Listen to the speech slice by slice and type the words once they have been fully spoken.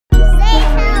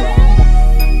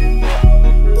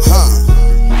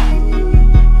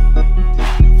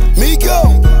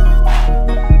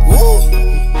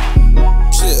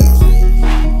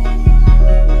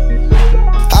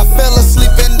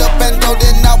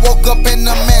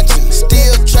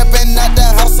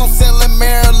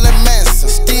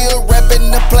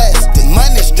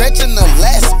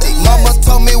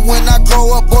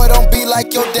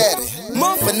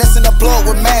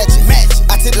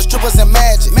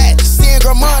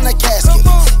grandma in the casket.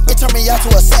 It turned me out to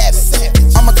a savage.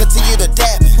 I'ma continue to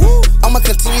dab it. I'ma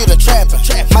continue to trap it.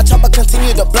 My chopper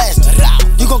continue to blast it.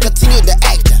 You gon' continue to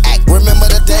act. Remember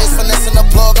the days finessing the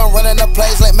plug, I'm running the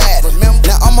plays like mad.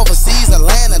 Now I'm overseas,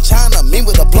 Atlanta, China, me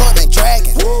with a blood and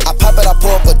dragon. I pop it, I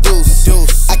pour up a deuce.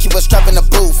 I keep a strap in the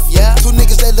booth. Two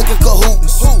niggas, they looking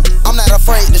cahoots. I'm not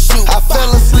afraid to shoot. I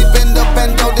fell asleep in the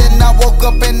bando, then I woke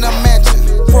up in the mansion.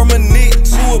 From a nick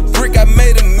to a brick, I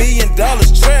made $1 million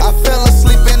trap. I fell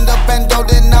asleep in the bando,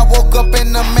 then I woke up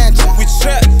in the mansion. We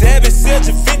trap, dab, and sell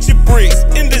vintage bricks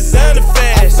in designer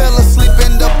fashion. I fell asleep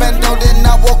in the bando, then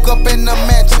I woke up in the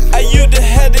mansion. I used to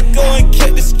have to go and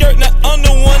cut the skirt, now I'm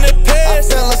the one that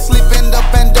passed. I fell asleep in the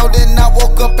bando, then I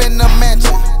woke up in the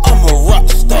mansion. I'm a rock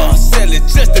star, selling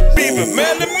just to be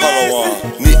remembered. Pablo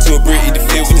Juan, knit to a brick, eat the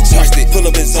field with the chopstick. Pull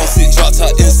up in zone 6, drop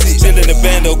top MC. Spinning the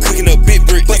bando, cooking up big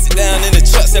brick. Bust it down in the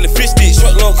truck, selling fish sticks.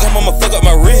 Truck load come, I'ma fuck up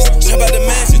my wrist. Trap out the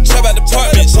mansion, trap out the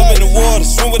apartment. Jump in the water,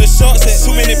 swim with the sharks.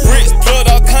 Too many bricks,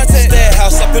 blood all contact. Stash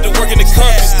house, I put the work in the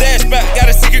carpet. Stash back, got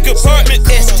a secret compartment.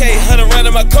 SK, 100 round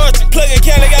in my cartridge. Plug in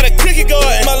Cali, got a cookie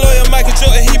garden. My lawyer Michael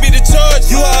Jordan, he be the charge.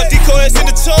 You all decoys in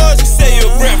the charge. You say you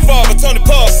a Brett Favre, Tony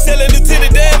Paul. Selling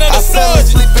Lieutenant Dan on the I fell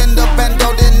asleep in the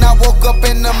bando, then I woke up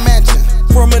in the mansion.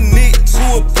 From a nick to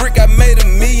a brick, I made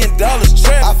 $1 million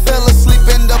trap. I fell asleep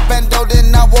in the bando,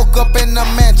 then I woke up in the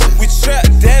mansion. We trap,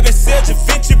 dab, and sell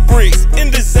vintage bricks in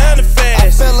designer fashion.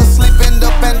 I fell asleep in the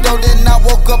bando, then I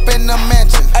woke up in the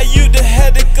mansion. I used to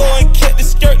have to go and cut the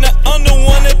skirt, now